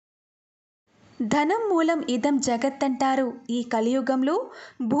ధనం మూలం ఇదం జగత్ అంటారు. ఈ కలియుగంలో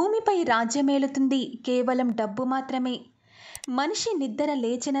భూమిపై రాజ్యమేలుతుంది కేవలం డబ్బు మాత్రమే. మనిషి నిద్ర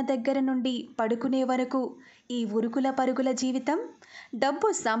లేచిన దగ్గర నుండి పడుకునే వరకు ఈ ఉరుకుల పరుగుల జీవితం డబ్బు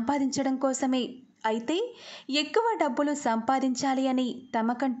సంపాదించడం కోసమే. అయితే ఎక్కువ డబ్బులు సంపాదించాలి అని,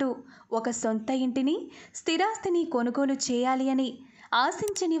 తమకంటూ ఒక సొంత ఇంటిని, స్థిరాస్తిని కొనుగోలు చేయాలి అని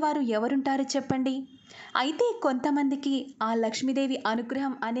ఆశించని వారు ఎవరుంటారు చెప్పండి? అయితే కొంతమందికి ఆ లక్ష్మీదేవి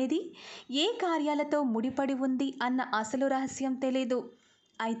అనుగ్రహం అనేది ఏ కార్యాలతో ముడిపడి ఉంది అన్న అసలు రహస్యం తెలీదు.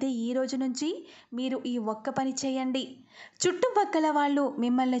 అయితే ఈ రోజు నుంచి మీరు ఈ ఒక్క పని చేయండి. చుట్టుపక్కల వాళ్ళు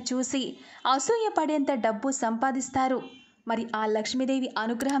మిమ్మల్ని చూసి అసూయపడేంత డబ్బు సంపాదిస్తారు. మరి ఆ లక్ష్మీదేవి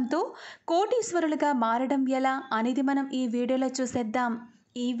అనుగ్రహంతో కోటీశ్వరులుగా మారడం ఎలా అనేది మనం ఈ వీడియోలో చూసేద్దాం.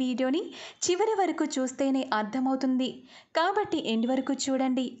 ఈ వీడియోని చివరి వరకు చూస్తేనే అర్థమవుతుంది కాబట్టి ఎండ్ వరకు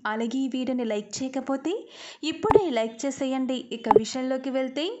చూడండి. అలాగే ఈ వీడియోని లైక్ చేయకపోతే ఇప్పుడే లైక్ చేసేయండి. ఇక విషయంలోకి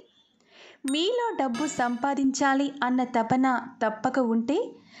వెళ్తే, మీలో డబ్బు సంపాదించాలి అన్న తపన తప్పక ఉంటే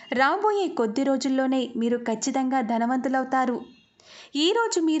రాబోయే కొద్ది రోజుల్లోనే మీరు ఖచ్చితంగా ధనవంతులవుతారు.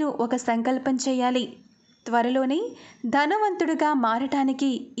 ఈరోజు మీరు ఒక సంకల్పం చేయాలి. త్వరలోనే ధనవంతుడిగా మారటానికి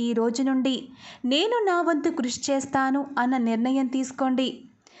ఈ రోజు నుండి నేను నా వంతు కృషి చేస్తాను అన్న నిర్ణయం తీసుకోండి.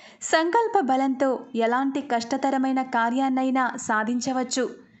 సంకల్ప బలంతో ఎలాంటి కష్టతరమైన కార్యాన్నైనా సాధించవచ్చు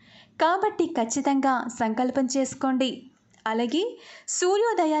కాబట్టి ఖచ్చితంగా సంకల్పం చేసుకోండి. అలాగే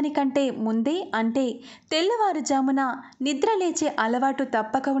సూర్యోదయానికంటే ముందే, అంటే తెల్లవారుజామున నిద్రలేచే అలవాటు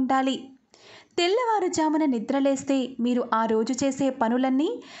తప్పక ఉండాలి. తెల్లవారుజామున నిద్రలేస్తే మీరు ఆ రోజు చేసే పనులన్నీ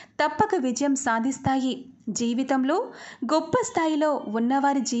తప్పక విజయం సాధిస్తాయి. జీవితంలో గొప్ప స్థాయిలో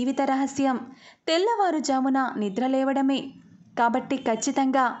ఉన్నవారి జీవిత రహస్యం తెల్లవారుజామున నిద్రలేవడమే. కాబట్టి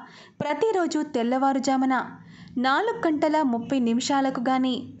ఖచ్చితంగా ప్రతిరోజు తెల్లవారుజామున 4:30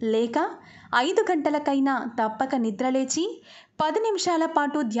 కానీ లేక 5 గంటలకైనా తప్పక నిద్రలేచి 10 నిమిషాల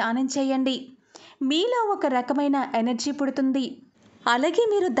పాటు ధ్యానం చేయండి. మీలో ఒక రకమైన ఎనర్జీ పుడుతుంది. అలాగే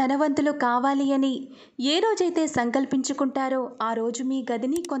మీరు ధనవంతులు కావాలి అని ఏ రోజైతే సంకల్పించుకుంటారో ఆ రోజు మీ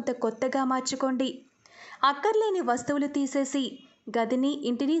గదిని కొంత కొత్తగా మార్చుకోండి. అక్కర్లేని వస్తువులు తీసేసి గదిని,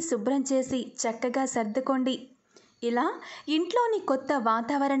 ఇంటిని శుభ్రం చేసి చక్కగా సర్దుకోండి. ఇలా ఇంట్లోని కొత్త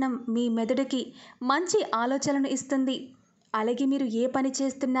వాతావరణం మీ మెదడుకి మంచి ఆలోచనను ఇస్తుంది. అలాగే మీరు ఏ పని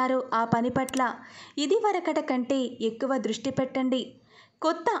చేస్తున్నారో ఆ పని పట్ల ఇదివరకట కంటే ఎక్కువ దృష్టి పెట్టండి.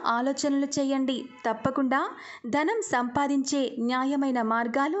 కొత్త ఆలోచనలు చేయండి. తప్పకుండా ధనం సంపాదించే న్యాయమైన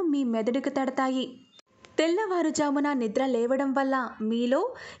మార్గాలు మీ మెదడుకు తడతాయి. తెల్లవారుజామున నిద్ర లేవడం వల్ల మీలో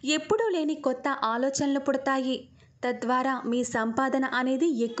ఎప్పుడూ లేని కొత్త ఆలోచనలు పుడతాయి. తద్వారా మీ సంపాదన అనేది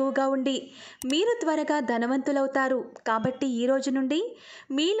ఎక్కువగా ఉండి మీరు త్వరగా ధనవంతులవుతారు. కాబట్టి ఈ రోజు నుండి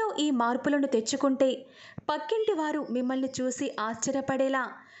మీలో ఈ మార్పులను తెచ్చుకుంటే పక్కింటి వారు మిమ్మల్ని చూసి ఆశ్చర్యపడేలా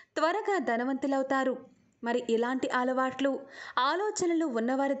త్వరగా ధనవంతులవుతారు. మరి ఇలాంటి అలవాట్లు, ఆలోచనలు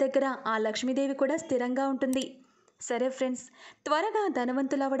ఉన్నవారి దగ్గర ఆ లక్ష్మీదేవి కూడా స్థిరంగా ఉంటుంది. సరే ఫ్రెండ్స్, త్వరగా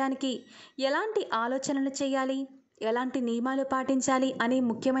ధనవంతులు అవ్వడానికి ఎలాంటి ఆలోచనలు చేయాలి, ఎలాంటి నియమాలు పాటించాలి అనే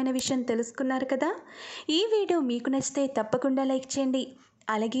ముఖ్యమైన విషయం తెలుసుకున్నారు కదా. ఈ వీడియో మీకు నచ్చితే తప్పకుండా లైక్ చేయండి.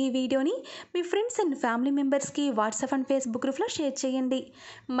 అలాగే ఈ వీడియోని మీ ఫ్రెండ్స్ అండ్ ఫ్యామిలీ మెంబర్స్కి వాట్సాప్ అండ్ ఫేస్బుక్ గ్రూప్లో షేర్ చేయండి.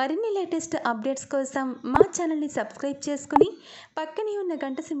 మరిన్ని లేటెస్ట్ అప్డేట్స్ కోసం మా ఛానల్ని సబ్స్క్రైబ్ చేసుకుని పక్కనే ఉన్న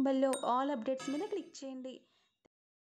గంట సింబల్లో ఆల్ అప్డేట్స్ మీద క్లిక్ చేయండి.